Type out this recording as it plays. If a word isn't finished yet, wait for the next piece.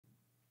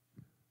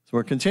So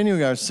we're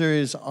continuing our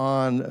series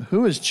on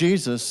who is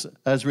Jesus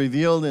as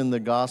revealed in the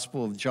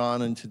Gospel of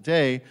John. And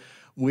today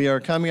we are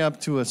coming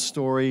up to a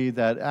story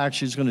that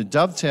actually is going to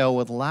dovetail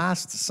with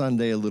last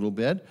Sunday a little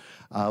bit.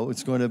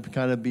 It's going to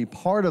kind of be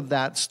part of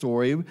that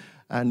story.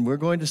 And we're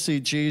going to see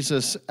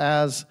Jesus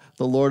as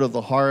the Lord of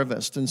the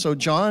harvest. And so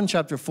John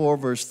chapter 4,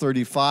 verse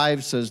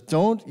 35 says,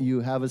 "Don't you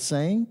have a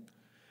saying?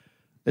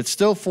 It's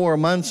still 4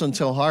 months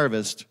until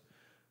harvest.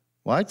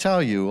 Well, I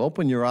tell you,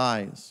 open your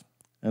eyes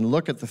and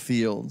look at the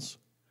fields.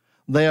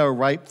 They are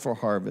ripe for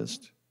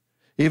harvest.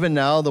 Even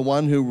now, the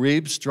one who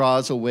reaps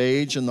draws a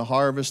wage, and the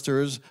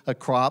harvesters a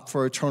crop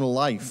for eternal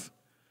life,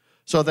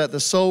 so that the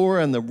sower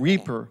and the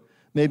reaper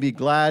may be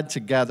glad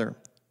together.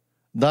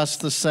 Thus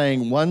the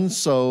saying, one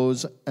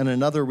sows and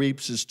another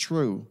reaps is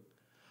true.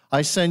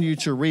 I send you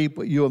to reap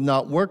what you have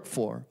not worked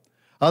for.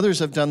 Others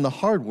have done the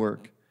hard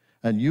work,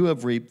 and you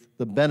have reaped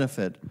the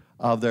benefit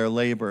of their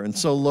labor." And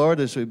so, Lord,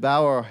 as we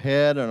bow our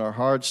head and our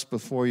hearts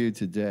before you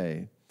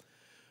today,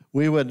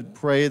 we would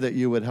pray that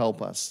you would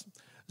help us,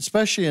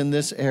 especially in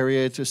this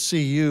area, to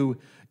see you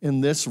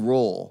in this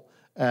role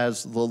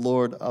as the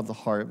Lord of the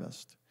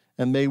harvest.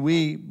 And may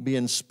we be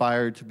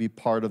inspired to be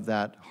part of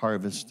that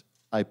harvest,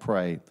 I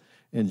pray,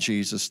 in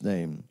Jesus'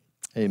 name.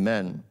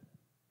 Amen.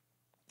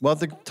 Well,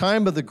 at the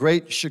time of the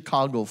Great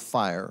Chicago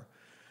Fire,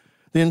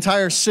 the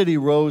entire city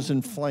rose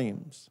in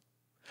flames.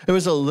 It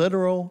was a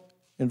literal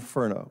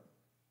inferno.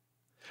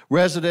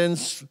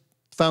 Residents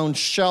found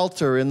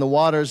shelter in the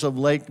waters of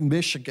Lake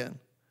Michigan,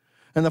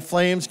 and the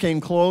flames came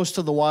close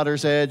to the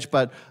water's edge,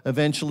 but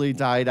eventually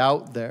died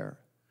out there.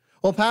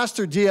 Well,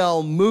 Pastor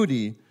D.L.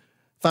 Moody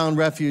found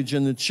refuge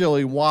in the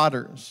chilly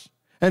waters,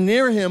 and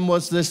near him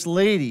was this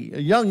lady, a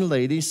young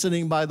lady,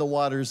 sitting by the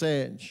water's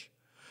edge.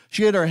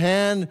 She had her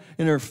hand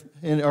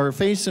her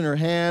face in her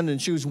hand, and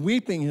she was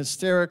weeping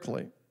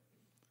hysterically,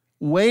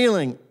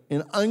 wailing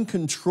in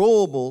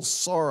uncontrollable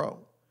sorrow.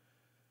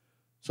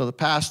 So the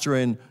pastor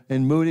and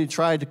Moody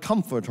tried to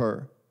comfort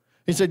her.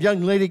 He said,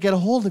 "Young lady, get a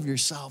hold of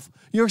yourself.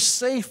 You're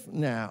safe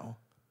now.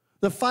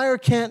 The fire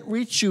can't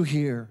reach you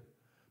here.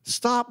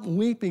 Stop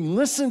weeping.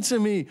 Listen to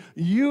me.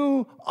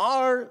 You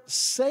are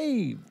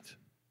saved."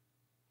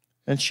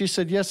 And she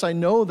said, "Yes, I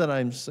know that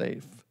I'm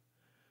safe,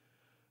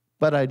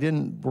 but I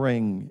didn't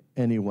bring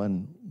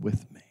anyone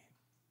with me."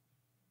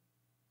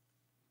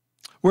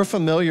 We're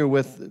familiar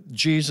with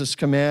Jesus'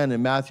 command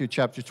in Matthew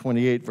chapter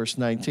 28, verse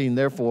 19.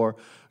 "Therefore,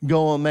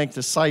 go and make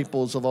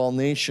disciples of all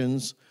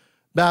nations,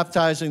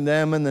 baptizing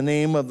them in the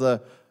name of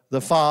the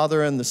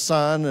Father and the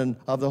Son and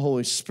of the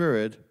Holy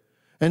Spirit,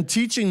 and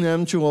teaching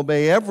them to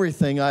obey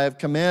everything I have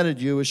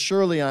commanded you, as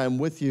surely I am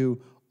with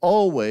you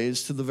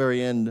always to the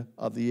very end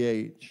of the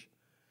age."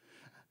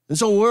 And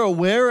so we're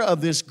aware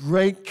of this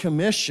great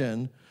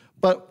commission,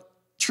 but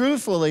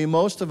truthfully,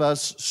 most of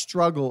us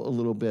struggle a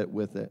little bit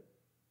with it.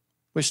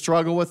 We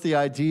struggle with the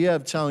idea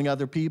of telling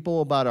other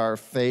people about our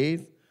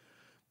faith.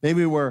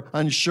 Maybe we're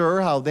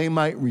unsure how they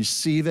might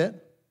receive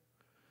it.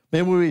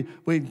 Maybe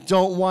we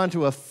don't want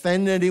to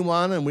offend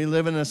anyone, and we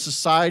live in a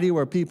society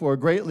where people are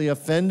greatly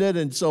offended,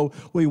 and so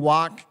we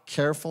walk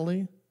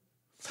carefully.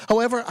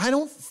 However, I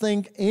don't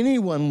think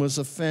anyone was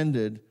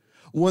offended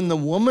when the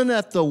woman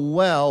at the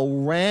well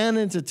ran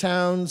into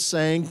town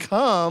saying,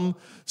 "Come,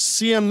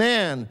 see a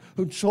man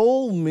who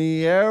told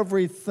me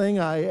everything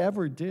I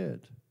ever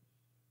did."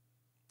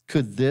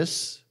 Could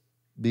this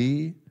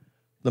be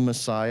the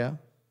Messiah?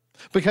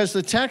 Because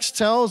the text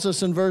tells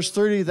us in verse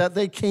 30 that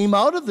they came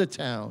out of the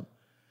town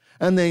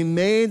and they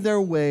made their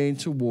way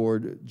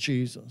toward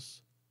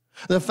Jesus.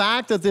 The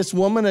fact that this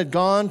woman had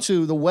gone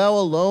to the well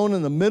alone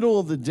in the middle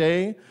of the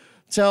day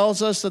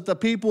tells us that the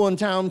people in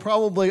town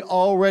probably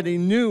already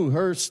knew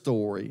her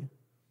story.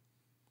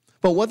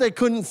 But what they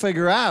couldn't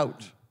figure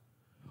out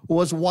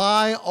was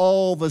why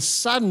all of a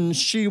sudden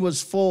she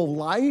was full of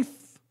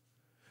life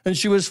and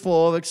she was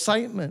full of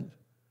excitement.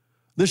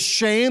 The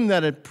shame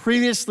that had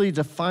previously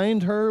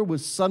defined her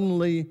was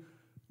suddenly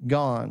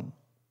gone.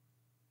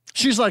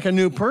 She's like a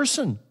new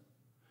person.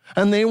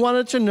 And they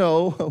wanted to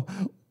know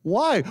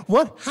why.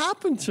 What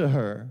happened to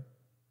her?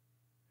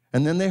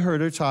 And then they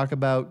heard her talk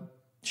about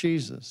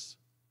Jesus,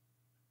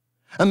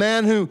 a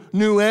man who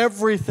knew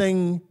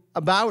everything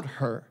about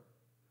her,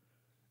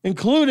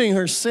 including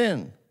her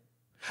sin.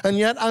 And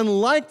yet,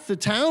 unlike the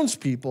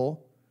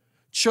townspeople,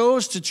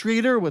 chose to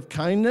treat her with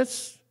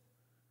kindness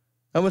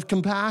and with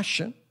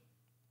compassion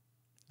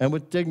and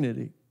with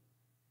dignity.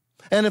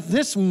 And if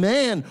this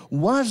man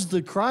was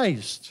the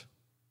Christ,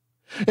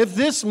 if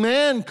this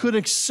man could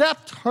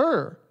accept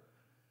her,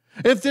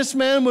 if this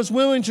man was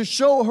willing to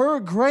show her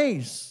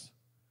grace,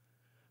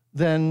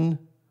 then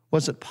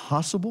was it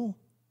possible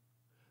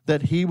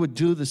that he would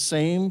do the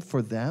same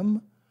for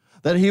them?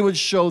 That he would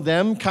show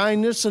them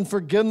kindness and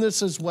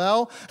forgiveness as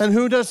well? And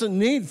who doesn't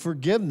need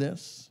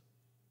forgiveness?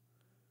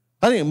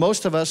 I think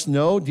most of us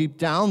know deep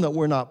down that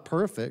we're not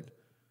perfect,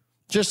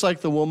 just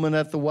like the woman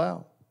at the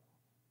well.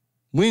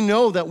 We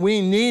know that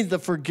we need the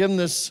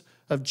forgiveness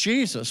of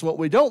Jesus. What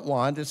we don't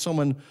want is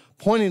someone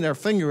pointing their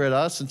finger at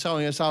us and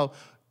telling us how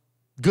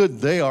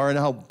good they are and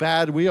how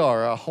bad we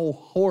are, how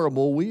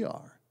horrible we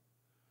are.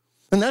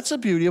 And that's the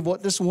beauty of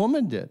what this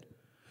woman did.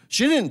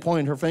 She didn't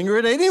point her finger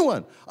at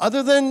anyone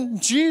other than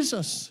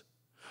Jesus.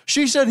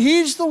 She said,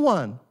 he's the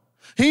one.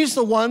 He's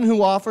the one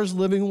who offers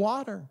living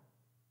water.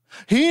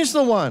 He's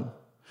the one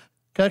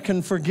that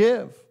can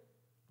forgive.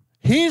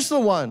 He's the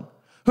one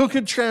who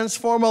could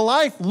transform a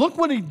life. Look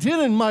what he did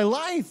in my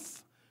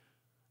life.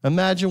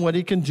 Imagine what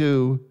he can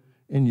do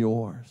in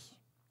yours.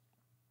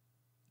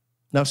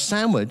 Now,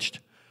 sandwiched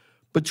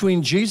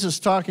between Jesus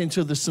talking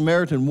to the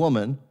Samaritan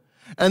woman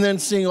and then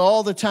seeing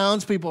all the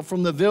townspeople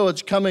from the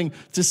village coming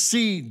to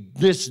see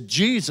this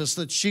Jesus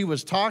that she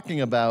was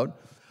talking about,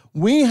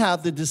 we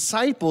have the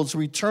disciples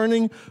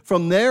returning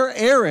from their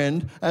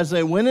errand as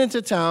they went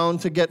into town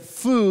to get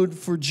food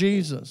for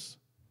Jesus,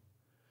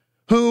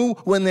 who,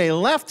 when they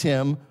left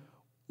him,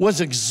 was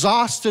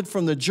exhausted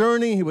from the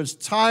journey. He was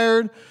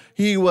tired.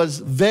 He was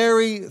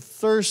very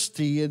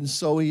thirsty, and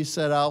so he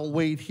said, I'll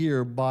wait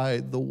here by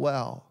the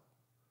well.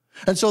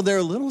 And so they're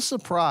a little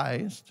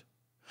surprised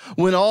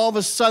when all of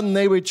a sudden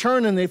they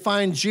return and they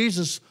find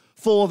Jesus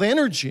full of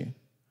energy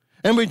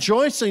and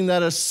rejoicing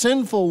that a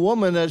sinful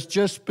woman has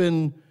just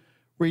been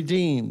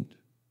redeemed.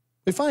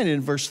 We find it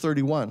in verse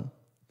 31.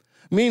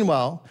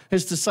 Meanwhile,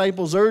 his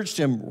disciples urged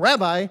him,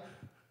 Rabbi,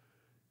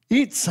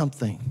 eat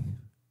something.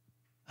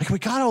 Like, we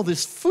got all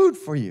this food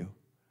for you.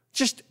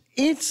 Just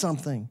eat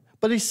something.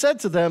 But he said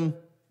to them,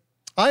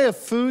 I have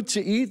food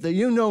to eat that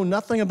you know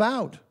nothing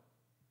about.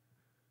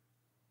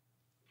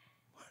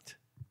 What?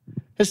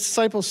 His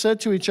disciples said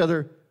to each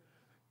other,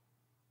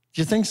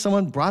 do you think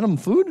someone brought him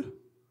food?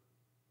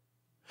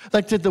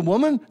 Like,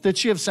 did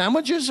she have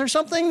sandwiches or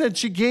something that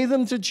she gave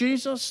them to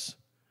Jesus?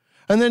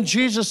 And then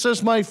Jesus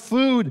says, my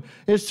food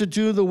is to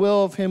do the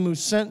will of him who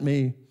sent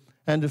me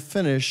and to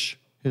finish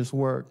his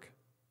work.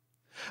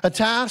 A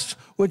task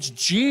which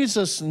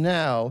Jesus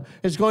now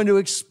is going to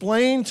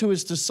explain to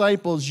his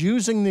disciples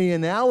using the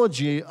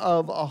analogy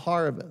of a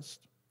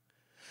harvest.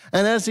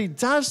 And as he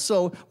does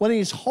so, what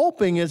he's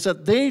hoping is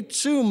that they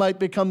too might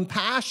become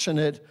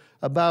passionate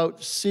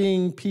about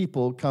seeing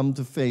people come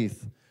to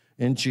faith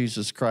in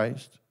Jesus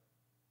Christ.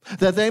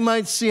 That they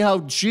might see how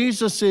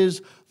Jesus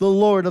is the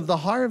Lord of the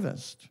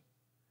harvest,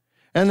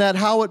 and that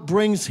how it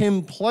brings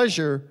him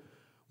pleasure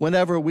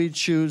whenever we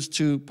choose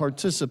to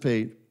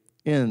participate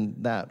in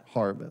that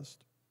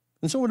harvest.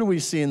 And so what do we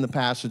see in the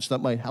passage that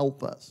might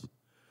help us?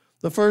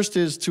 The first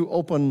is to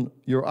open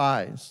your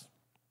eyes.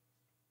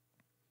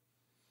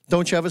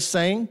 Don't you have a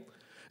saying?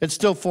 It's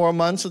still 4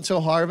 months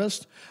until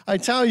harvest. I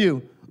tell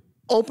you,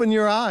 open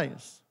your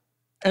eyes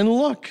and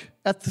look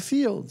at the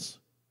fields.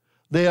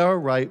 They are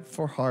ripe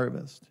for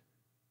harvest.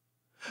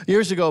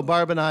 Years ago,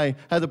 Barb and I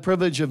had the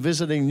privilege of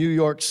visiting New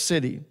York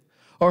City.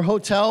 Our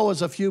hotel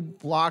was a few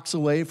blocks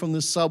away from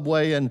the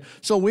subway, and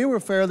so we were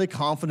fairly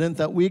confident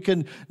that we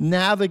could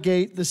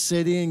navigate the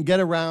city and get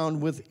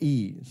around with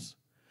ease.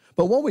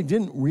 But what we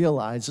didn't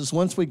realize is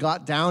once we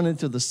got down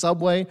into the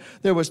subway,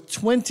 there was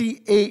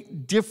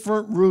 28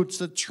 different routes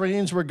that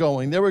trains were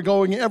going. They were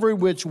going every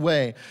which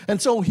way.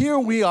 And so here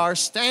we are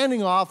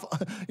standing off,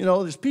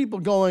 there's people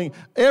going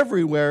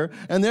everywhere,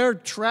 and they're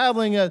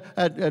traveling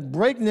at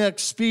breakneck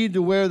speed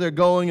to where they're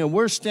going, and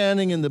we're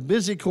standing in the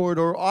busy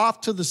corridor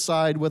off to the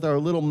side with our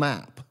little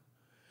map.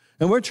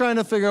 And we're trying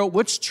to figure out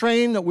which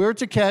train that we're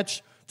to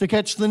catch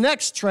the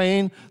next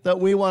train that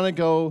we want to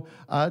go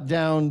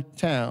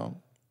downtown.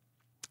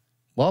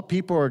 Well,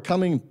 people are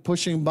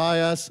pushing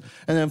by us,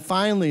 and then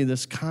finally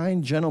this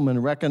kind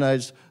gentleman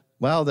recognized,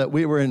 that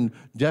we were in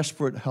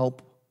desperate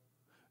help,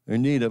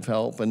 in need of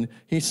help, and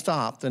he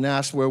stopped and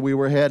asked where we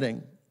were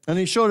heading. And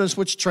he showed us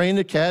which train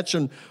to catch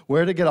and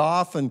where to get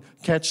off and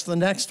catch the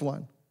next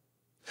one.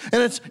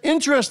 And it's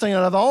interesting,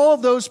 out of all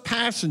of those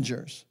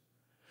passengers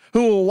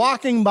who were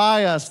walking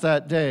by us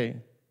that day,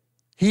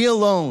 he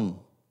alone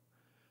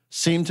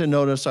seemed to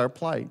notice our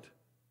plight.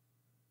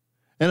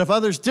 And if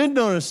others did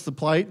notice the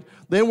plight,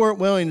 they weren't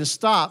willing to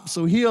stop.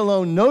 So he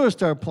alone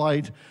noticed our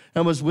plight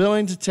and was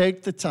willing to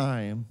take the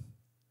time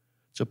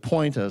to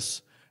point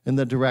us in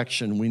the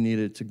direction we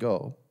needed to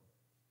go.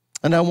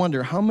 And I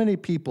wonder, how many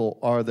people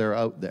are there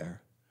out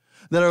there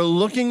that are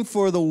looking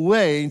for the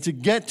way to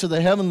get to the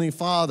Heavenly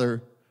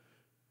Father?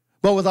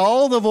 But with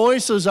all the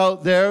voices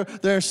out there,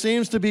 there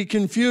seems to be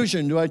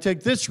confusion. Do I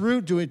take this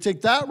route? Do I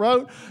take that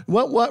route?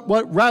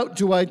 What route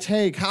do I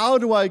take? How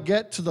do I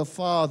get to the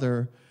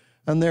Father?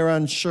 And they're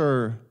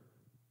unsure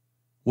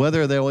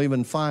whether they'll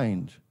even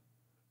find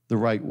the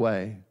right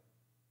way.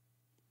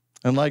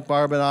 And like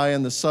Barb and I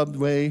in the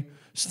subway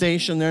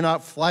station, they're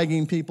not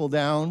flagging people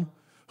down.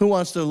 Who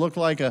wants to look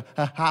like a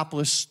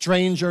hapless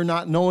stranger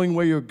not knowing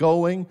where you're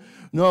going?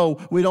 No,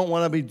 we don't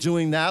want to be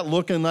doing that,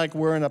 looking like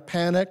we're in a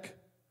panic.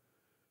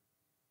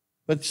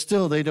 But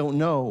still, they don't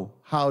know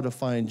how to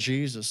find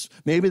Jesus.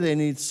 Maybe they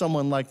need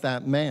someone like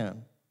that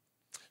man,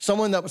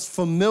 someone that was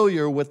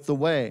familiar with the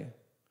way.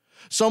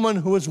 Someone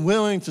who is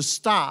willing to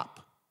stop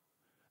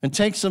and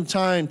take some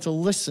time to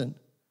listen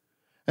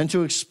and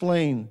to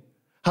explain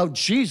how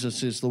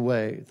Jesus is the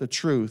way, the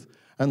truth,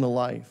 and the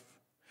life,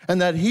 and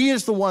that he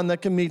is the one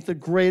that can meet the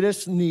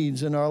greatest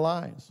needs in our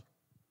lives.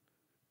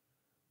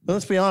 But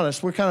let's be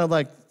honest, we're kind of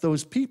like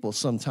those people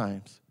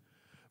sometimes.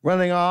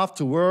 Running off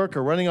to work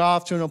or running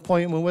off to an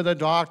appointment with a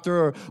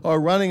doctor or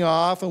running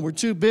off, and we're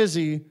too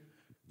busy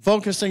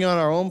focusing on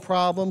our own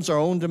problems, our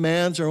own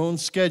demands, our own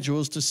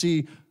schedules to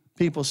see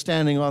people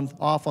standing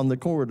off on the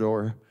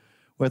corridor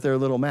with their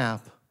little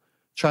map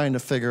trying to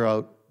figure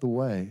out the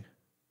way.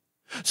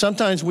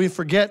 Sometimes we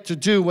forget to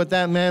do what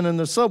that man in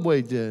the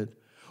subway did.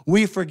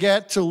 We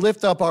forget to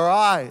lift up our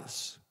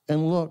eyes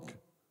and look.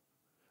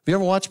 Have you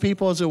ever watched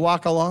people as they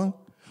walk along?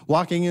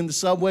 Walking in the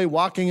subway,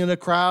 walking in a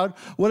crowd.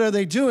 What are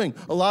they doing?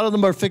 A lot of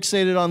them are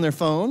fixated on their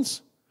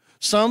phones.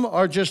 Some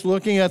are just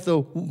looking at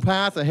the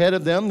path ahead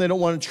of them. They don't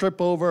want to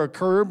trip over a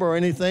curb or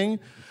anything.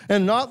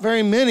 And not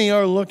very many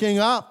are looking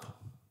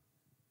up.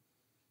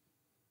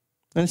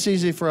 And it's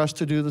easy for us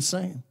to do the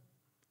same.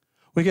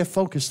 We get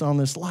focused on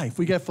this life.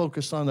 We get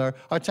focused on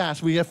our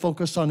tasks. We get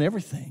focused on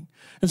everything.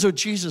 And so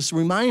Jesus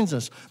reminds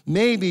us,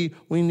 maybe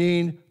we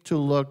need to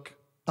look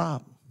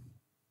up.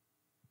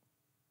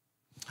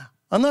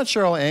 I'm not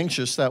sure how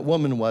anxious that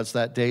woman was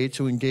that day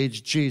to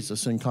engage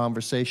Jesus in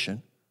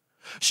conversation.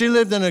 She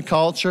lived in a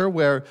culture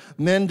where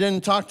men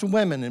didn't talk to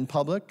women in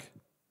public,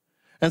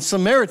 and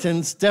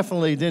Samaritans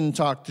definitely didn't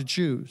talk to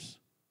Jews.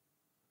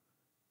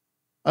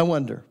 I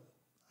wonder,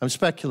 I'm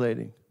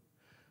speculating,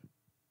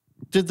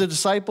 did the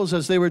disciples,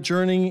 as they were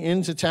journeying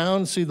into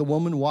town, see the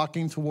woman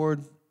walking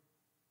toward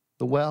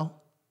the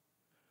well?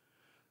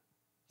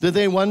 Did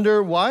they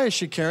wonder, why is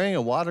she carrying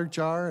a water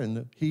jar in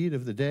the heat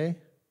of the day?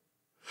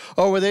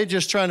 Or were they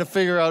just trying to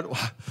figure out,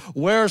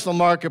 where's the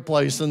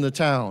marketplace in the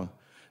town?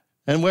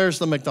 And where's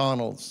the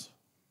McDonald's?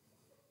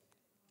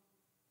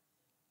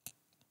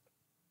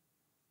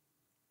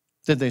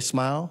 Did they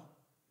smile?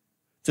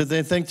 Did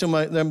they think to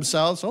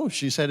themselves, oh,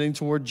 she's heading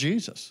toward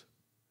Jesus?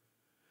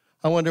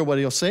 I wonder what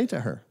he'll say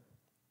to her.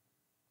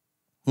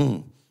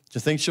 Do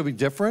you think she'll be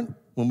different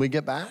when we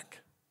get back?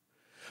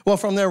 Well,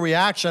 from their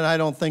reaction, I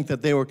don't think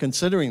that they were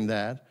considering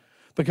that,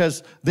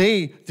 because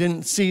they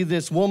didn't see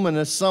this woman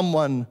as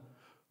someone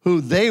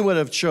who they would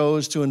have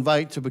chose to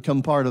invite to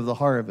become part of the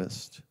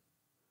harvest.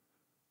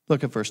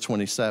 Look at verse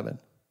 27.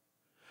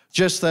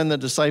 Just then the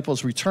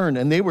disciples returned,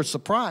 and they were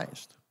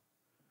surprised.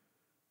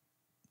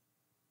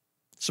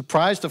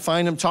 Surprised to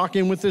find him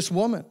talking with this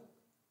woman.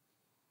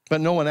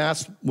 But no one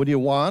asked, what do you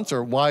want,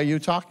 or why are you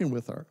talking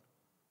with her?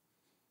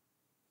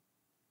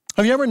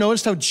 Have you ever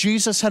noticed how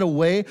Jesus had a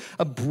way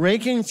of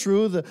breaking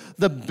through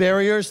the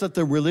barriers that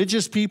the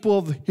religious people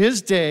of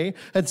his day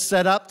had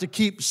set up to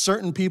keep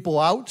certain people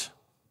out?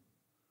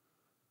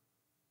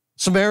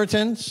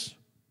 Samaritans,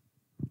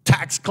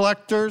 tax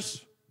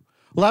collectors,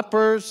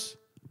 lepers,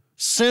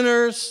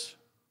 sinners.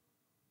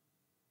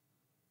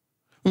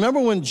 Remember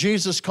when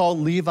Jesus called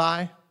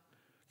Levi,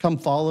 come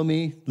follow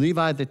me?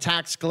 Levi, the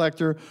tax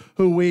collector,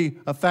 who we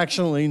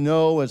affectionately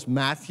know as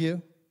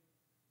Matthew.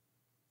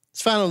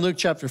 It's found in Luke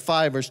chapter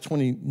 5, verse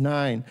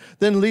 29.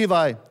 Then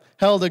Levi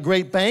held a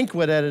great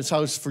banquet at his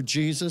house for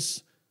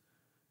Jesus,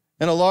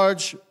 and a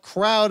large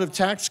crowd of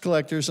tax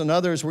collectors and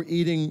others were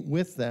eating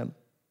with them.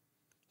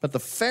 But the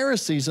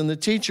Pharisees and the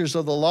teachers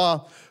of the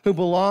law who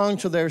belonged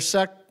to their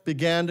sect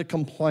began to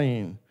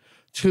complain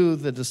to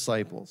the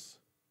disciples.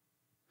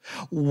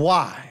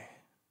 Why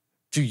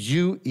do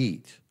you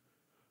eat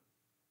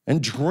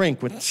and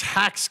drink with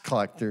tax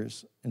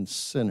collectors and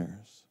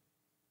sinners?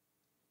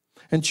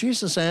 And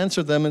Jesus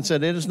answered them and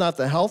said, it is not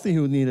the healthy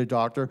who need a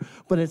doctor,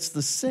 but it's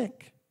the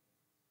sick.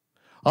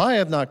 I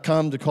have not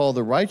come to call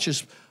the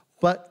righteous,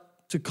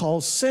 but to call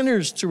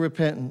sinners to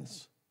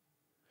repentance.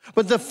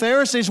 But the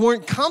Pharisees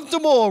weren't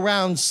comfortable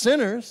around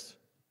sinners.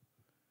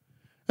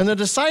 And the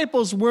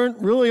disciples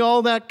weren't really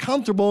all that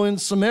comfortable in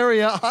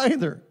Samaria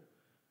either.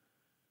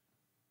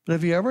 But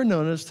have you ever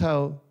noticed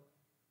how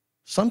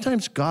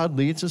sometimes God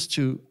leads us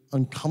to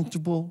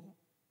uncomfortable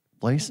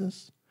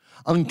places,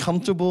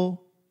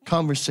 uncomfortable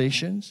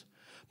conversations,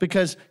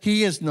 because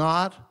he is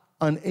not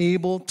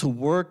unable to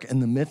work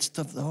in the midst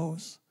of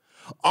those?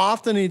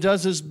 Often he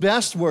does his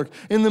best work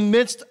in the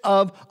midst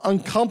of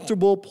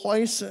uncomfortable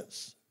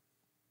places.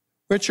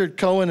 Richard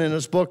Cohen, in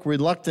his book,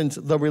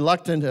 The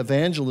Reluctant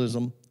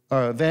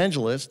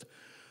Evangelist,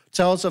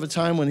 tells of a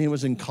time when he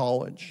was in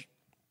college.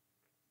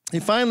 He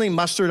finally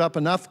mustered up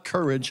enough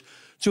courage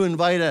to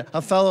invite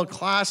a fellow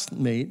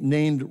classmate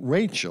named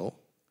Rachel.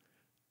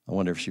 I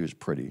wonder if she was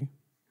pretty.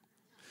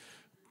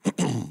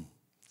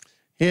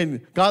 He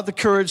had got the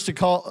courage to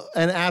call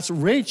and ask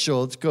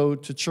Rachel to go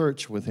to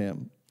church with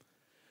him.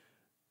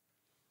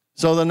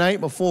 So the night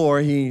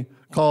before, he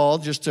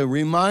called just to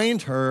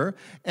remind her,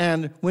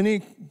 and when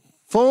he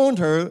phoned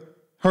her,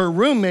 her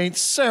roommate,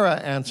 Sarah,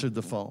 answered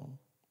the phone.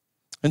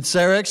 And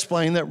Sarah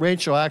explained that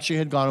Rachel actually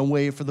had gone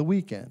away for the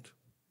weekend.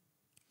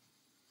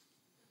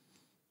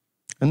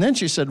 And then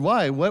she said,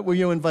 why? What were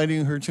you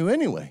inviting her to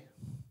anyway?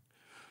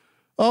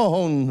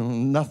 Oh,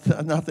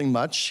 nothing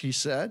much, she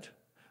said,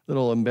 a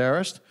little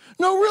embarrassed.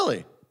 No,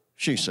 really,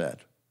 she said.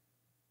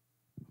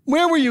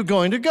 Where were you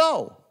going to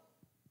go?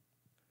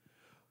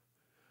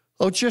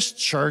 Oh, just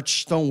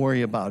church, don't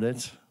worry about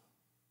it.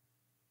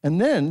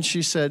 And then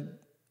she said,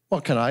 well,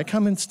 can I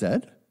come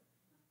instead?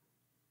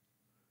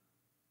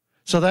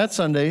 So that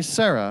Sunday,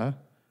 Sarah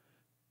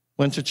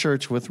went to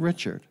church with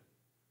Richard.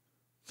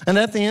 And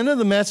at the end of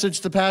the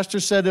message, the pastor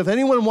said, if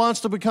anyone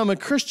wants to become a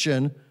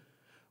Christian,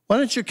 why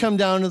don't you come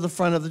down to the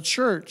front of the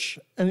church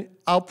and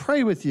I'll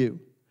pray with you.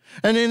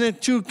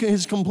 And to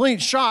his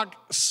complete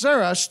shock,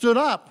 Sarah stood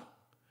up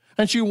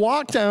and she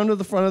walked down to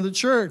the front of the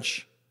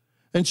church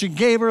and she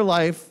gave her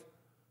life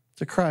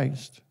to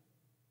Christ.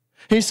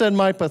 He said,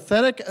 my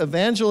pathetic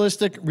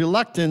evangelistic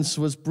reluctance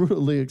was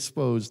brutally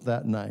exposed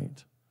that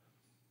night.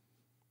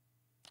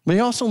 But he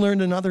also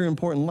learned another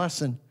important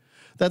lesson,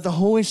 that the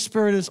Holy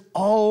Spirit is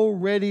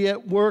already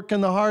at work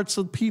in the hearts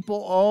of people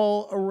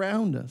all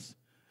around us.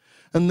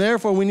 And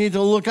therefore, we need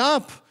to look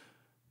up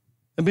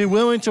and be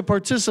willing to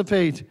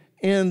participate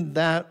in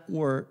that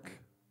work.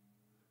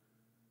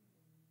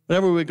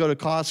 Whenever we go to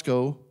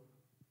Costco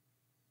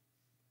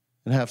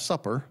and have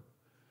supper,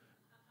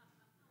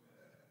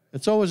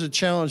 it's always a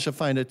challenge to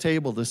find a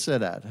table to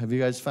sit at. Have you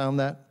guys found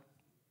that?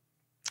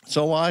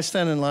 So while I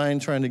stand in line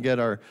trying to get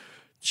our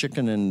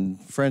chicken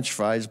and French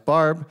fries,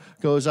 Barb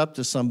goes up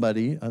to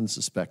somebody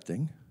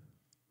unsuspecting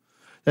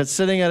that's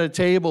sitting at a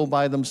table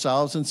by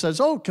themselves and says,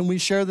 oh, can we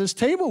share this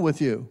table with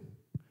you?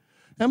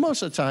 And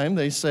most of the time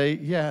they say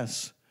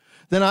yes.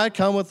 Then I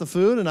come with the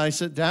food and I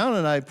sit down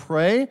and I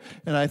pray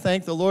and I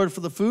thank the Lord for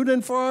the food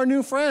and for our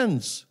new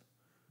friends.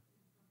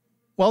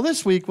 Well,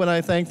 this week when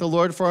I thanked the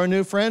Lord for our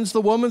new friends,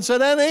 the woman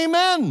said, and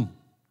amen.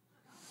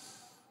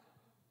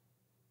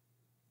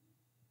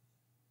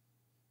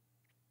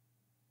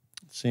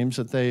 It seems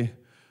that they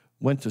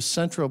went to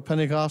Central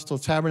Pentecostal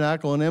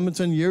Tabernacle in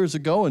Edmonton years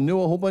ago and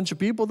knew a whole bunch of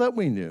people that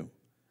we knew.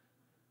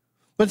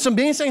 But it's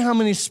amazing how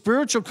many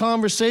spiritual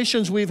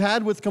conversations we've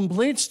had with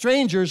complete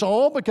strangers,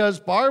 all because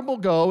Barb will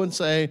go and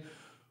say,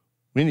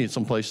 we need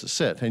some place to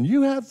sit. And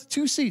you have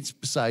 2 seats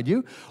beside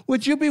you.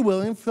 Would you be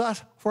willing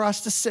for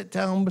us to sit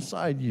down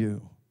beside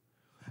you?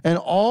 And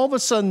all of a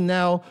sudden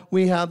now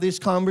we have these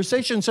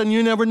conversations, and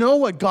you never know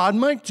what God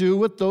might do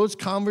with those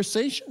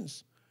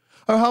conversations,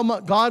 or how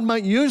God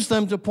might use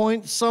them to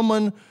point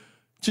someone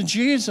to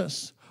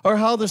Jesus, or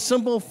how the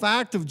simple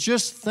fact of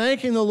just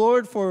thanking the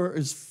Lord for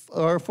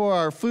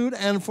our food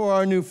and for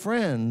our new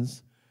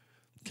friends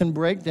can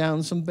break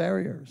down some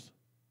barriers.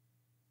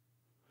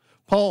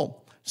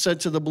 Paul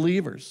said to the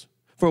believers,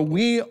 for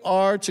we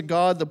are to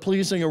God the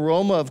pleasing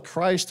aroma of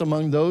Christ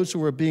among those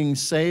who are being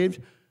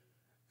saved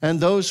and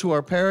those who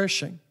are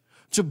perishing.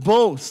 To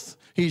both,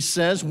 he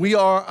says, we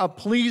are a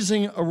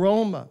pleasing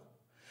aroma.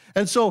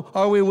 And so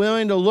are we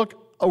willing to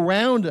look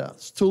around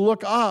us, to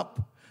look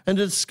up, and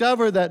to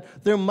discover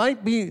that there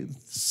might be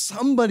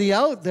somebody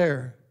out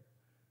there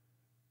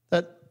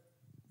that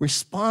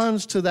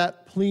responds to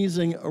that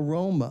pleasing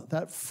aroma,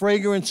 that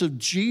fragrance of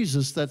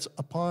Jesus that's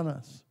upon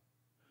us?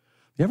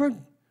 You ever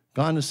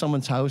gone to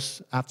someone's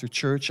house after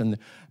church and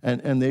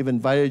they've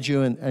invited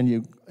you and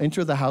you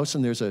enter the house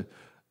and there's the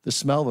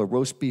smell of a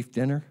roast beef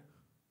dinner?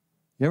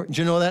 Do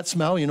you know that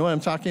smell? You know what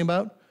I'm talking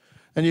about?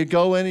 And you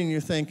go in and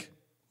you think,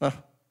 oh,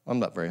 I'm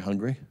not very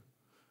hungry.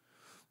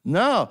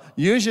 No,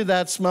 usually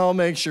that smell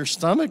makes your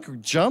stomach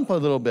jump a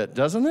little bit,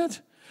 doesn't it?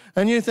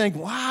 And you think,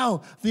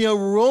 wow, the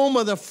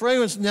aroma, the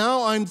fragrance,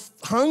 now I'm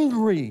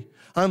hungry.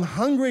 I'm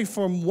hungry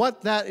for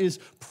what that is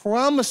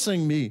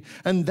promising me.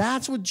 And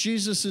that's what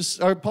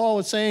Paul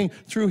is saying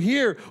through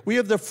here. We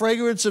have the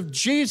fragrance of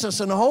Jesus,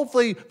 and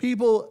hopefully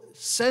people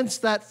sense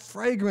that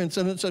fragrance,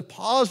 and it's a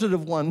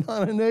positive one,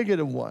 not a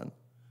negative one,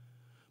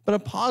 but a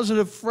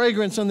positive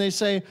fragrance, and they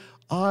say,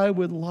 I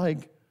would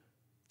like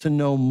to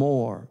know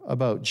more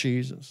about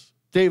Jesus.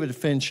 David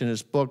Finch, in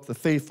his book, The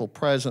Faithful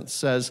Present,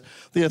 says,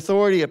 the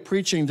authority of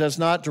preaching does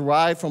not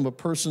derive from a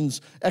person's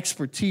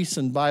expertise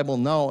in Bible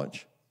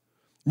knowledge,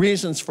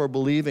 reasons for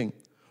believing,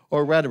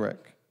 or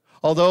rhetoric,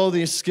 although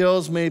these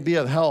skills may be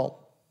of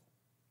help.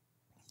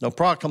 No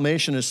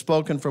proclamation is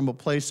spoken from a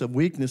place of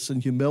weakness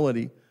and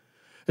humility.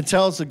 It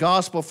tells the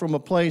gospel from a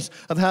place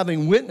of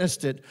having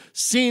witnessed it,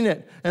 seen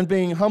it, and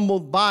being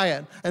humbled by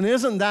it. And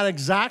isn't that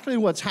exactly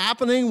what's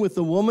happening with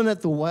the woman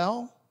at the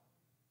well?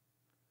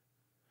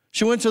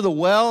 She went to the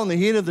well in the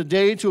heat of the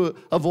day to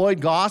avoid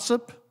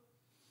gossip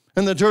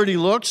and the dirty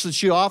looks that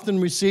she often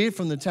received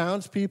from the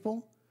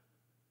townspeople.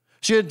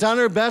 She had done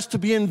her best to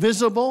be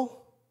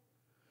invisible.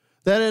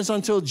 That is,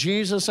 until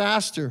Jesus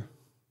asked her,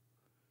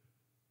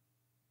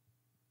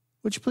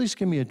 would you please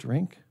give me a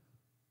drink?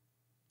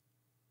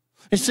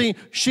 You see,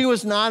 she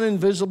was not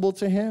invisible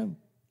to him,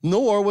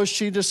 nor was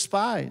she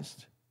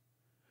despised.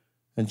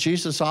 And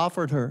Jesus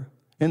offered her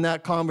in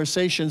that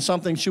conversation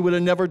something she would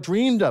have never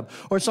dreamed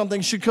of, or something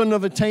she couldn't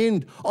have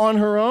attained on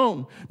her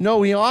own.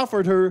 No, he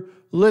offered her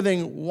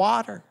living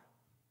water.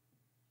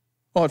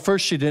 Well, at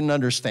first she didn't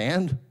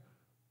understand.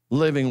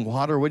 Living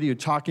water, what are you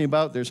talking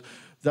about?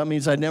 That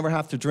means I'd never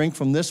have to drink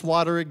from this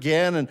water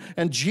again.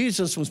 And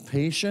Jesus was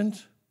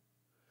patient.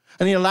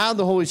 And he allowed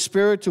the Holy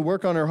Spirit to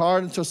work on her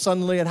heart until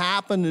suddenly it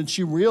happened and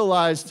she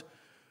realized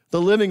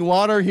the living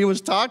water he was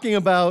talking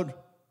about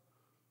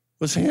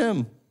was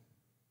him.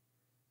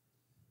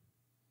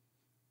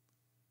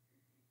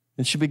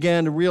 And she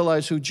began to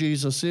realize who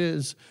Jesus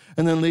is.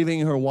 And then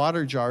leaving her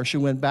water jar, she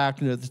went back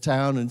into the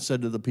town and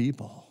said to the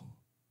people,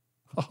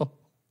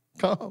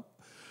 "Oh,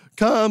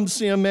 come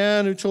see a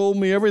man who told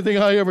me everything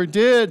I ever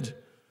did.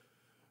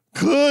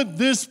 Could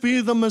this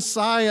be the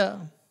Messiah?"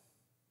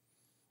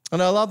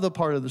 And I love the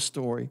part of the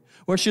story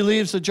where she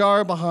leaves the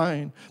jar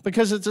behind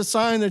because it's a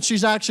sign that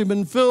she's actually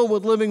been filled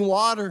with living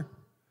water,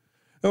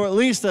 or at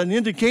least an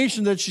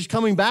indication that she's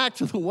coming back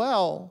to the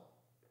well.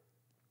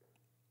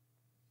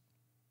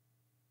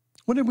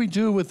 What did we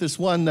do with this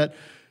one that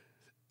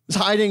was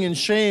hiding in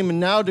shame and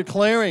now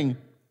declaring,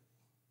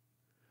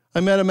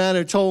 "I met a man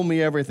who told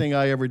me everything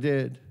I ever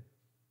did"?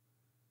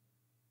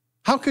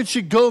 How could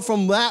she go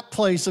from that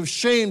place of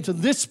shame to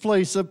this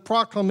place of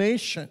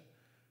proclamation?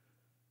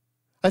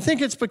 I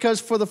think it's because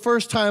for the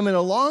first time in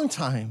a long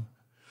time,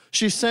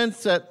 she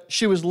sensed that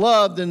she was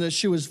loved and that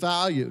she was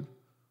valued.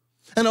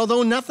 And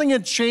although nothing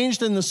had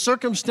changed in the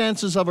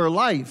circumstances of her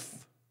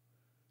life,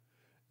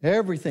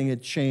 everything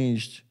had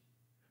changed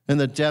in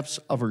the depths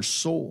of her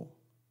soul.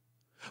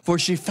 For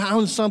she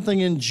found something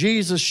in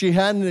Jesus she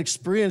hadn't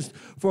experienced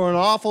for an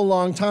awful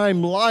long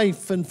time: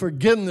 life and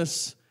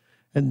forgiveness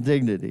and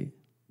dignity.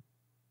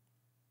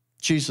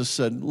 Jesus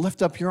said,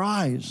 "Lift up your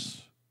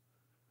eyes."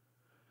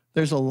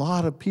 There's a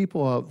lot of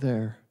people out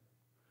there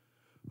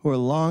who are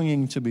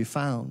longing to be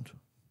found.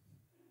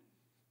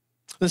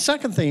 The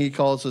second thing he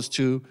calls us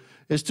to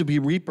is to be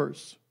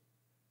reapers.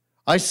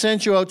 "I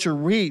sent you out to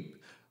reap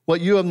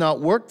what you have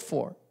not worked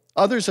for.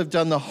 Others have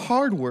done the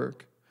hard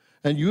work,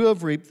 and you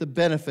have reaped the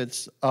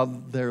benefits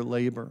of their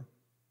labor."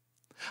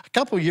 A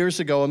couple years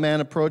ago, a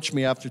man approached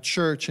me after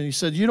church, and he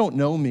said, "You don't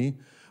know me,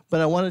 but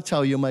I want to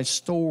tell you my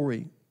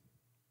story."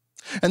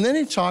 And then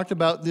he talked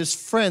about this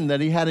friend that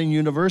he had in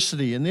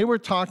university, and they were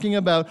talking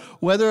about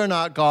whether or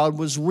not God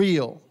was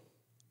real.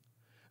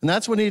 And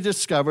that's when he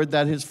discovered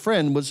that his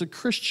friend was a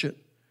Christian.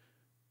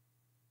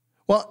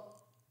 Well,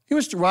 he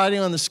was riding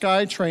on the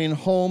SkyTrain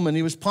home, and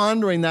he was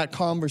pondering that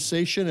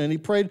conversation, and he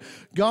prayed,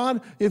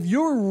 "God, if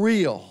you're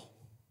real,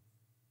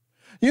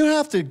 you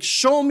have to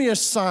show me a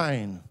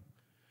sign."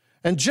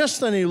 And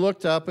just then he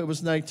looked up, it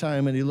was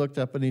nighttime, and he looked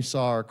up and he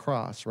saw our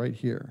cross right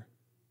here.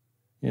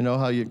 You know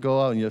how you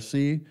go out and you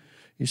see?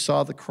 He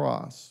saw the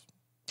cross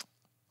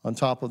on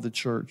top of the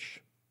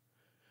church.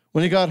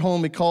 When he got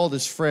home, he called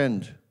his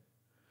friend.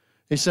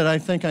 He said, "I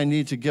think I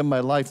need to give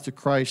my life to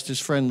Christ." His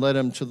friend led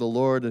him to the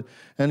Lord.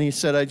 And he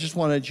said, "I just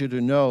wanted you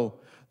to know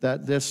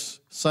that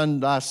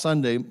last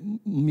Sunday,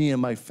 me and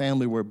my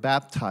family were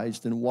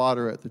baptized in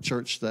water at the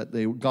church that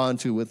they had gone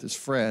to with his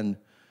friend.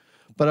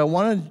 But I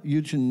wanted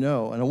you to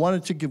know, and I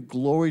wanted to give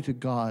glory to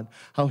God,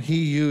 how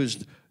he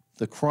used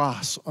the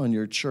cross on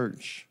your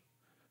church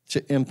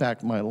to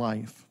impact my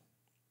life."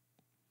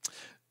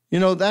 You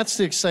know, that's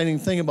the exciting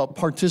thing about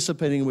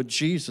participating with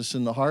Jesus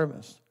in the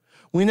harvest.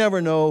 We never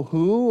know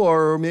who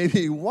or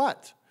maybe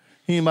what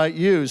he might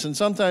use. And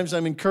sometimes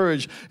I'm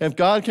encouraged, if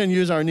God can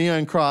use our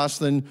neon cross,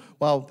 then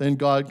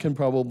God can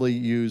probably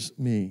use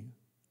me.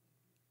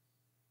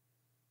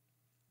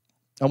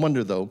 I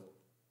wonder, though,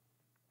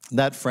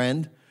 that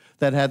friend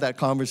that had that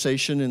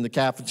conversation in the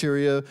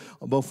cafeteria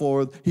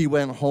before he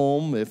went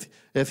home,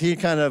 if he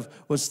kind of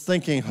was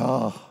thinking,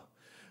 "Oh,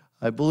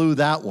 I blew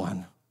that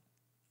one."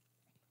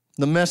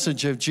 The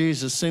message of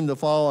Jesus seemed to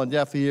fall on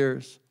deaf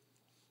ears.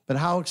 But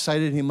how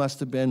excited he must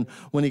have been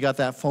when he got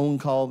that phone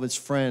call of his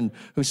friend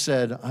who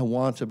said, "I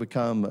want to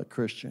become a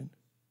Christian."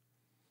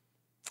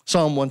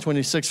 Psalm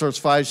 126, verse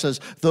 5 says,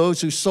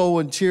 "Those who sow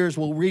in tears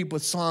will reap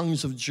with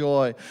songs of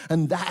joy."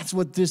 And that's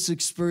what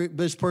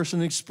this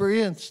person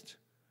experienced.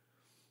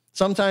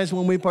 Sometimes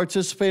when we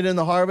participate in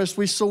the harvest,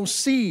 we sow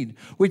seed.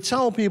 We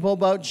tell people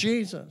about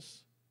Jesus.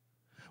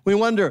 We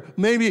wonder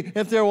maybe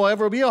if there will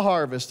ever be a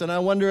harvest. And I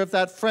wonder if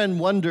that friend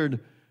wondered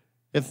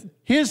if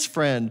his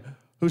friend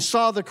who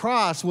saw the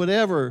cross would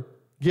ever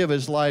give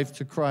his life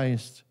to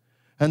Christ.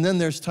 And then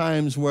there's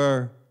times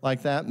where,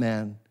 like that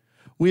man,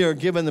 we are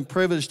given the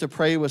privilege to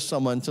pray with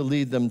someone to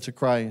lead them to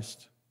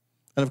Christ.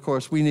 And of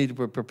course, we need to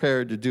be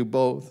prepared to do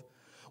both.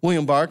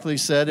 William Barclay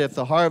said, "If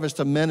the harvest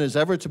of men is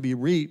ever to be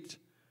reaped,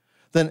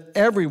 then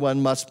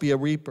everyone must be a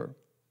reaper.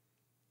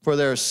 For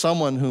there is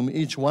someone whom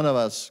each one of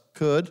us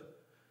could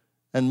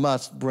and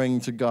must bring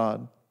to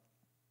God."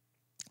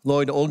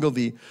 Lloyd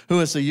Ogilvie, who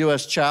is the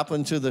U.S.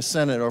 chaplain to the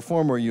Senate, or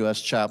former U.S.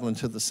 chaplain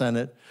to the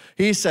Senate,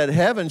 he said,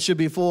 "Heaven should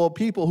be full of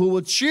people who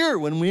will cheer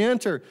when we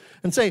enter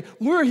and say,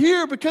 'We're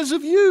here because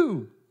of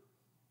you,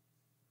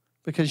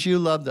 because you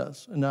loved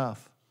us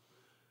enough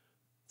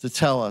to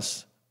tell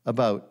us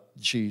about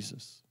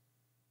Jesus.'"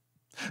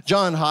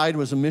 John Hyde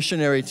was a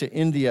missionary to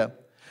India,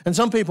 and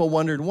some people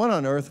wondered, what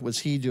on earth was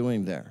he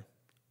doing there?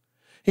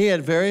 He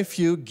had very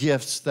few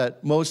gifts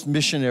that most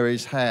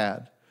missionaries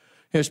had.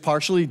 He was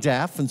partially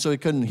deaf, and so he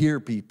couldn't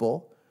hear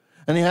people.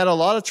 And he had a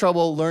lot of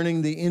trouble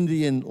learning the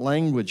Indian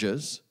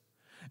languages.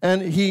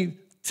 And he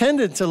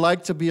tended to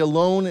like to be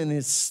alone in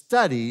his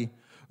study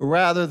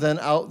rather than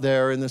out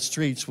there in the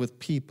streets with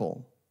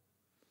people.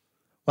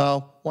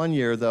 Well, one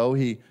year, though,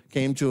 he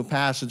came to a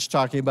passage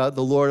talking about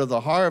the Lord of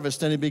the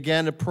harvest, and he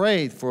began to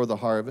pray for the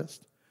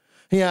harvest.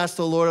 He asked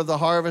the Lord of the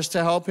harvest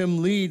to help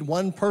him lead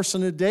one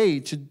person a day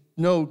to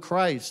know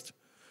Christ.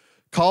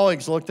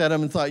 Colleagues looked at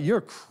him and thought,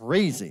 "You're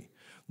crazy.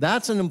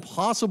 That's an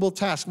impossible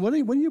task. What are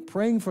you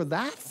praying for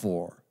that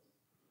for?"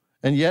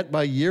 And yet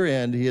by year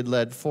end, he had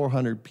led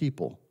 400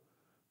 people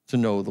to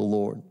know the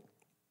Lord.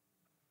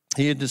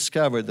 He had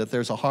discovered that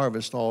there's a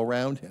harvest all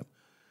around him,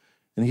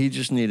 and he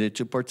just needed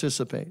to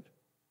participate.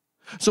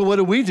 So what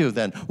do we do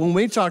then? When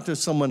we talk to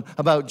someone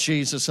about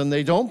Jesus and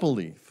they don't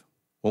believe,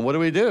 well, what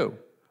do?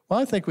 Well,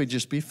 I think we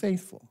just be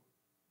faithful.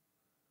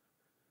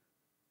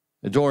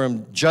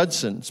 Adoniram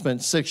Judson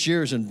spent 6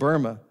 years in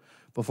Burma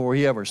before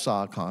he ever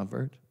saw a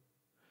convert.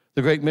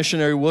 The great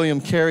missionary William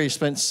Carey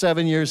spent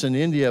 7 years in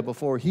India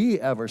before he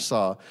ever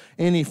saw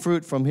any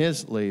fruit from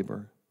his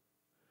labor.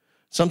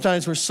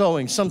 Sometimes we're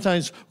sowing,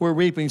 sometimes we're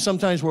reaping,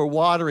 sometimes we're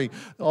watering.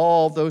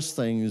 All those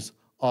things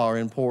are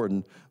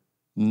important.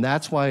 And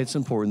that's why it's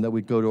important that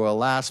we go to our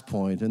last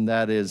point, and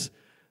that is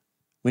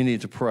we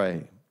need to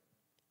pray,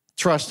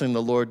 trusting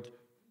the Lord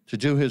to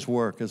do his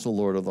work as the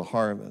Lord of the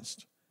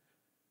harvest.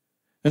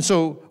 And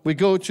so we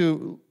go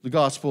to the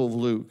Gospel of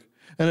Luke,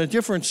 and a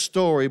different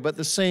story, but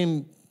the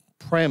same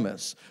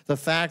premise, the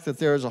fact that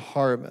there is a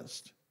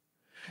harvest.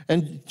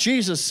 And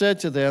Jesus said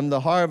to them,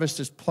 "The harvest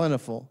is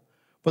plentiful,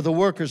 but the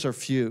workers are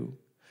few.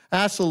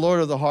 Ask the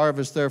Lord of the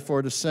harvest,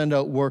 therefore, to send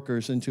out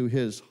workers into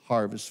his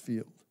harvest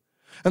field."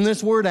 And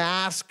this word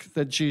ask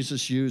that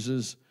Jesus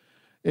uses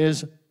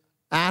is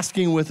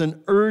asking with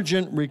an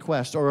urgent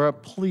request or a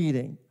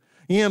pleading.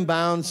 Ian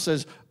Bounds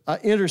says,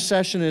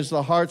 intercession is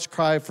the heart's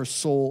cry for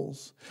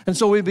souls. And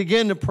so we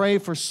begin to pray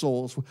for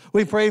souls.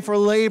 We pray for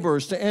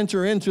laborers to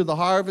enter into the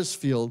harvest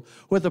field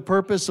with the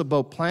purpose of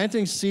both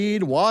planting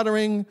seed,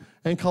 watering,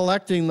 and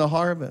collecting the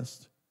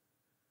harvest.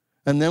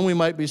 And then we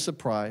might be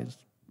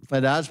surprised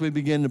that as we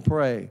begin to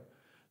pray,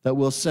 that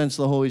we'll sense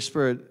the Holy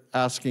Spirit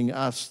asking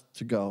us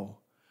to go,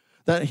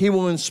 that he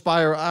will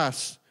inspire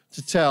us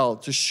to tell,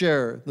 to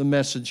share the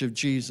message of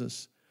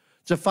Jesus,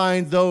 to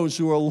find those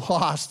who are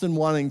lost and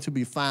wanting to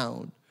be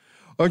found,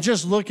 or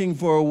just looking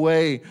for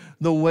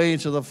the way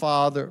to the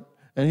Father,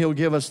 and he'll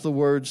give us the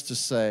words to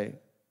say.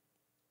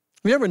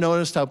 Have you ever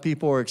noticed how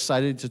people are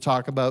excited to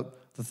talk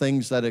about the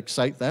things that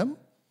excite them?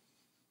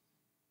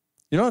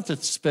 You don't have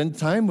to spend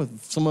time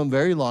with someone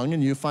very long,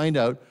 and you find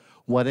out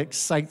what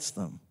excites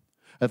them.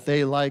 If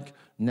they like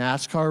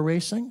NASCAR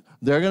racing,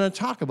 they're going to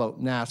talk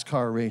about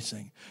NASCAR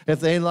racing. If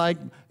they like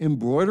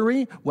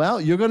embroidery, well,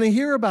 you're going to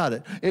hear about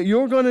it.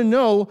 You're going to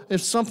know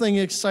if something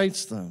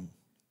excites them.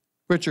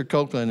 Richard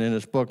Copeland, in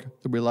his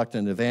book, The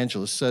Reluctant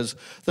Evangelist, says,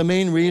 "The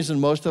main reason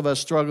most of us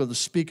struggle to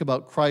speak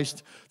about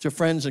Christ to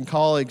friends and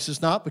colleagues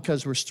is not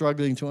because we're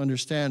struggling to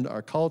understand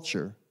our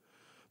culture,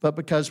 but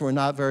because we're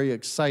not very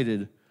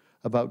excited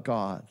about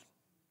God."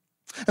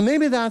 And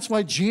maybe that's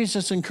why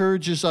Jesus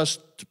encourages us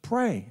to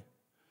pray,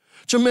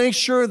 to make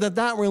sure that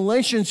that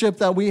relationship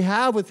that we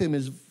have with him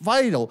is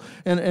vital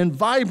and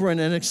vibrant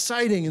and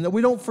exciting, and that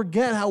we don't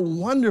forget how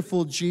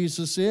wonderful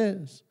Jesus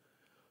is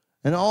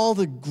and all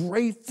the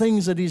great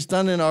things that he's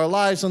done in our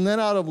lives. And then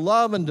out of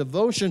love and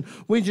devotion,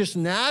 we just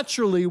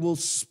naturally will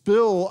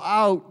spill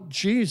out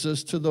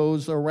Jesus to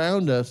those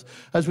around us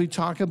as we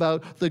talk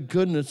about the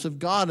goodness of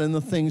God and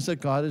the things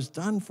that God has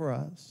done for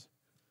us.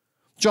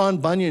 John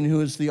Bunyan,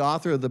 who is the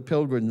author of The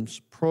Pilgrim's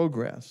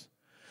Progress,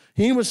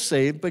 he was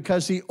saved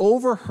because he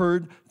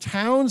overheard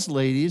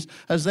townsladies,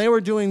 as they were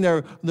doing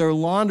their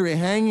laundry,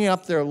 hanging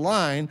up their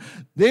line,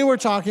 they were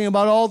talking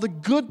about all the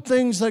good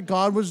things that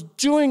God was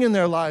doing in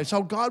their lives,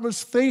 how God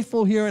was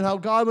faithful here and how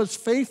God was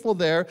faithful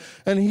there.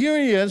 And here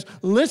he is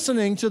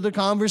listening to the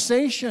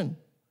conversation.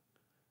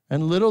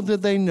 And little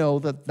did they know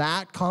that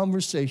that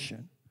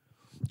conversation,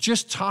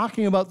 just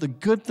talking about the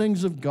good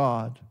things of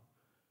God,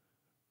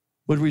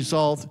 would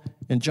result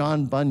in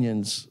John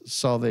Bunyan's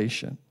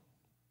salvation.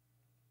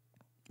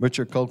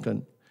 Richard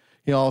Copeland,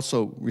 he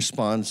also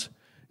responds,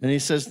 and he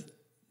says,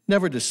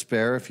 "Never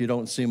despair if you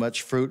don't see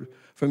much fruit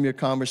from your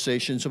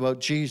conversations about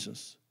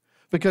Jesus,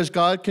 because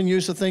God can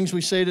use the things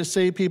we say to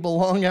save people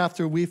long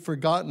after we've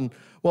forgotten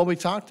what we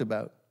talked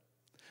about.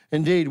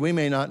 Indeed, we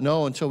may not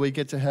know until we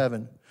get to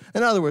heaven."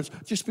 In other words,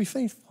 just be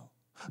faithful.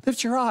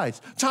 Lift your eyes.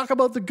 Talk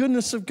about the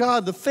goodness of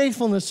God, the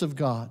faithfulness of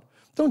God.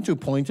 Don't do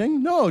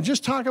pointing. No,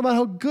 just talk about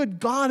how good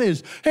God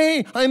is.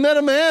 Hey, I met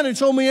a man who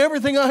told me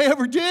everything I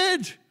ever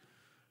did.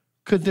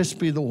 Could this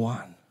be the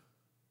one?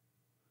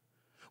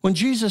 When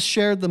Jesus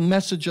shared the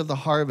message of the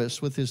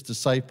harvest with his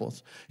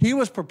disciples, he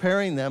was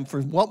preparing them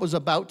for what was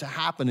about to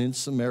happen in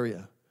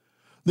Samaria.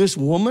 This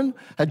woman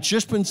had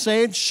just been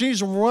saved.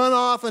 She's run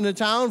off into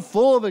town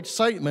full of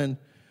excitement.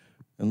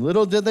 And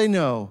little did they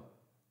know,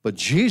 but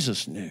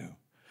Jesus knew,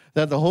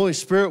 that the Holy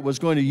Spirit was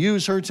going to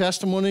use her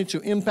testimony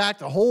to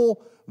impact a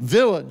whole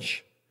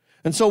village.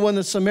 And so when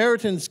the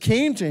Samaritans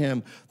came to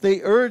him,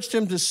 they urged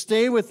him to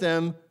stay with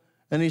them,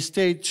 and he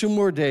stayed 2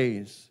 more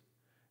days.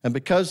 And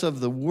because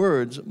of the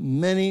words,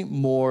 many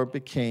more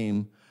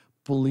became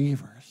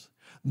believers.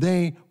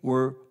 They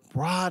were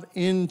brought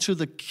into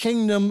the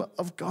kingdom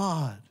of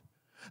God.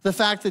 The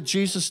fact that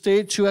Jesus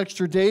stayed 2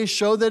 extra days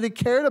showed that he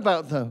cared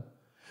about them.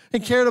 He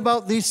cared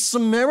about these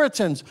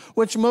Samaritans,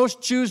 which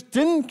most Jews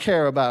didn't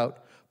care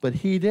about, but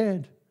he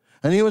did.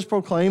 And he was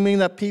proclaiming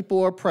that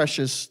people are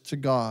precious to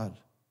God.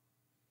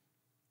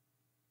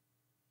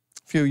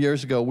 A few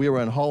years ago, we were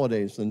on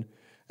holidays, and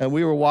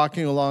we were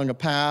walking along a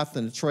path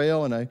and a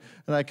trail, and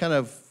I kind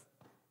of,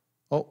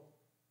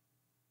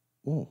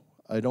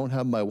 I don't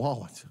have my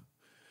wallet.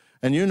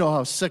 And you know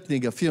how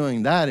sickening a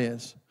feeling that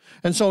is.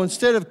 And so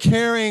instead of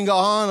carrying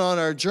on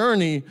our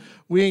journey,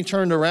 we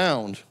turned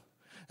around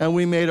and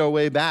we made our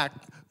way back,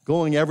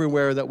 going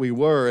everywhere that we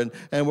were.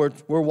 And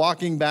we're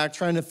walking back,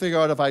 trying to figure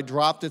out if I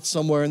dropped it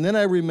somewhere. And then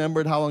I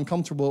remembered how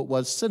uncomfortable it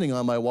was sitting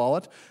on my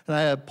wallet. And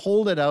I had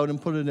pulled it out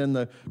and put it in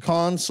the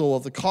console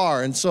of the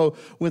car. And so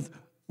with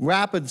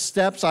rapid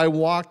steps, I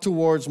walked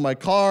towards my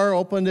car,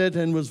 opened it,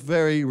 and was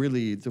very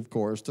relieved, of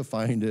course, to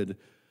find it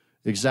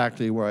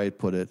exactly where I had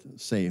put it,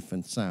 safe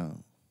and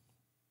sound.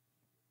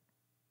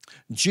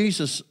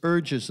 Jesus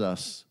urges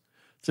us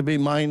to be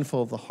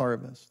mindful of the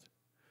harvest,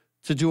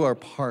 to do our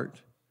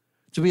part,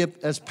 to be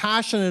as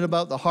passionate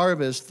about the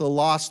harvest, the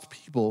lost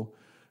people,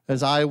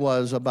 as I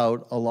was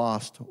about a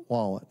lost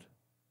wallet.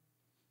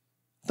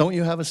 Don't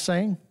you have a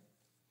saying?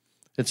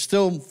 It's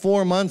still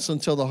 4 months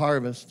until the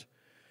harvest.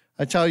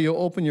 I tell you,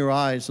 open your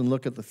eyes and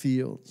look at the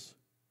fields.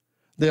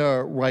 They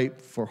are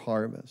ripe for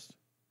harvest.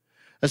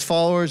 As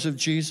followers of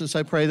Jesus,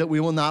 I pray that we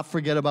will not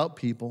forget about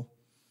people.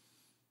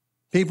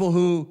 People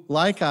who,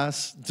 like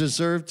us,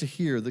 deserve to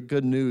hear the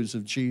good news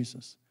of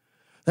Jesus.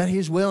 That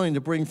he's willing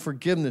to bring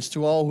forgiveness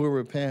to all who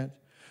repent.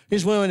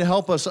 He's willing to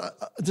help us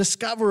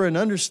discover and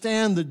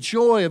understand the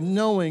joy of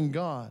knowing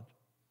God.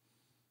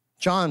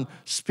 John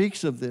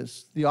speaks of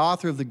this. The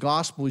author of the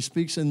gospel, he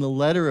speaks in the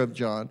letter of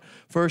John,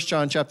 1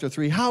 John chapter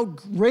 3. How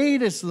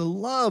great is the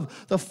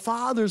love the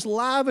Father's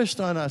lavished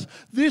on us.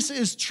 This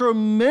is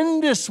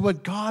tremendous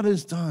what God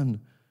has done,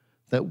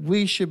 that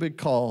we should be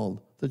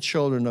called the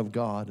children of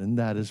God, and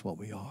that is what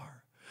we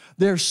are.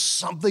 There's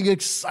something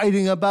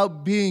exciting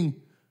about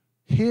being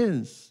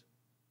his,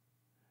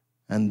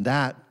 and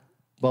that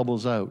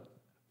bubbles out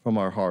from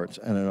our hearts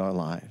and in our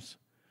lives.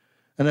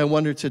 And I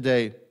wonder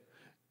today,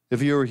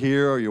 if you're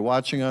here or you're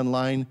watching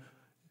online,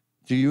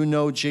 do you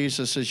know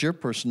Jesus as your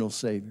personal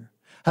Savior?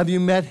 Have you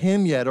met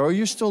him yet? Or are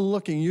you still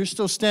looking? You're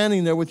still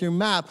standing there with your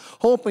map,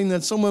 hoping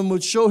that someone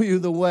would show you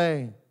the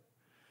way.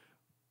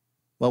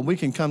 Well, we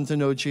can come to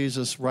know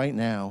Jesus right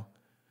now.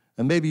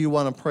 And maybe you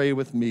want to pray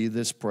with me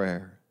this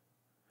prayer.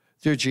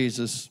 Dear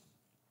Jesus,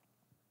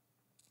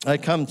 I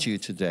come to you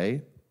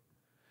today,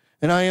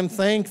 and I am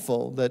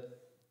thankful that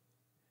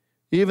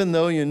even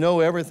though you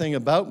know everything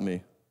about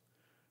me,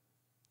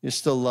 you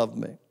still love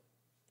me.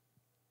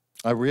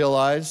 I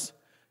realize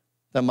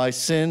that my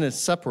sin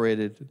has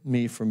separated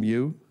me from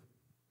you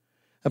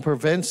and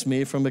prevents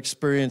me from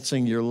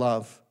experiencing your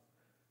love.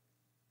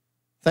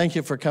 Thank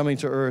you for coming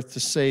to earth to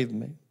save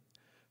me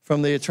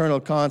from the eternal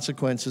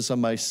consequences of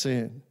my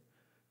sin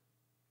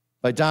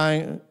by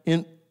dying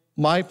in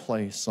my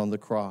place on the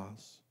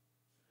cross.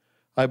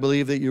 I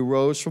believe that you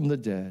rose from the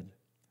dead,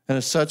 and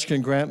as such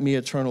can grant me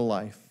eternal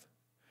life.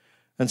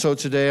 And so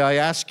today I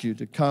ask you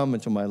to come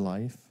into my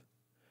life,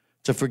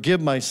 to forgive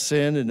my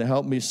sin and to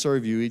help me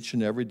serve you each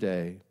and every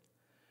day.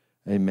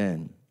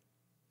 Amen.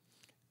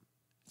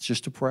 It's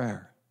just a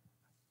prayer.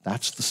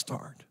 That's the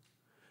start.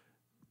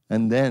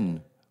 And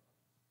then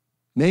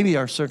maybe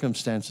our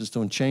circumstances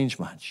don't change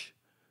much,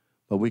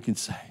 but we can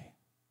say,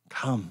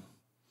 come,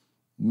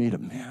 meet a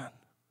man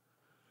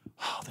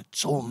that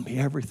told me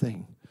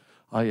everything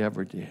I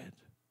ever did.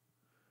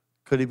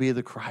 Could he be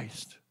the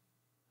Christ?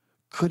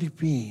 Could he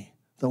be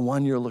the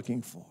one you're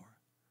looking for?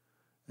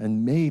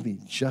 And maybe,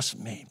 just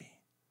maybe,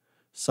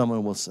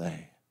 someone will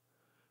say,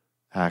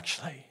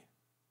 actually,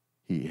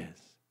 he is.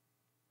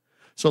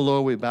 So,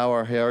 Lord, we bow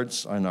our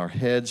hearts and our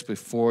heads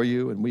before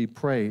you, and we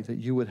pray that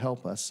you would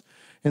help us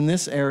in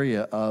this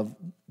area of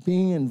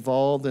being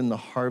involved in the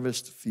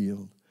harvest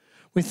field.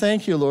 We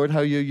thank you, Lord,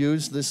 how you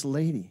used this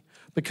lady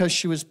because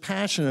she was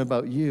passionate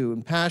about you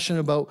and passionate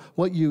about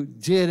what you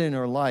did in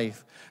her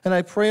life. And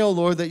I pray, oh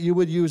Lord, that you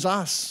would use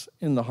us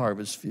in the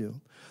harvest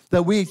field,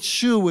 that we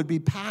too would be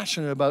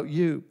passionate about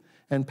you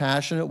and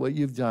passionate what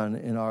you've done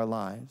in our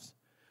lives.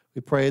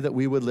 We pray that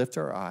we would lift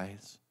our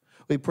eyes.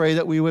 We pray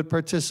that we would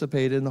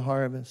participate in the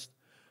harvest,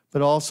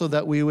 but also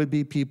that we would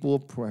be people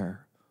of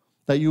prayer,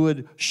 that you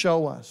would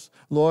show us,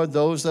 Lord,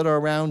 those that are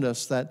around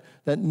us that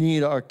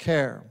need our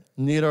care,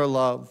 need our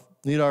love,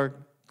 need our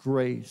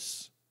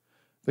grace,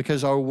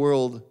 because our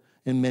world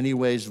in many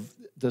ways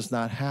does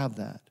not have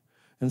that.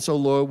 And so,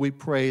 Lord, we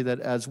pray that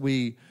as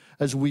we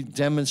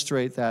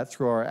demonstrate that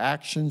through our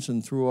actions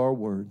and through our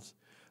words,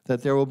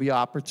 that there will be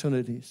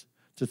opportunities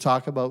to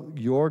talk about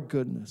your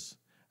goodness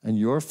and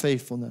your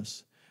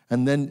faithfulness.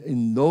 And then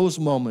in those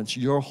moments,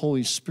 your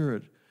Holy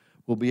Spirit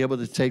will be able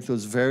to take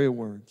those very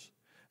words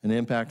and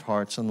impact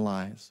hearts and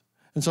lives.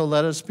 And so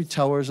let us be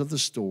tellers of the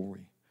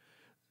story,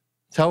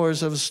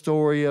 tellers of a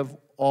story of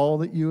all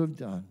that you have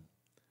done.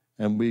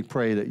 And we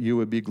pray that you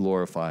would be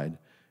glorified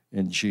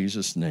in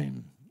Jesus'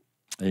 name.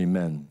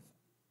 Amen.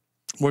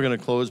 We're going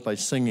to close by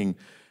singing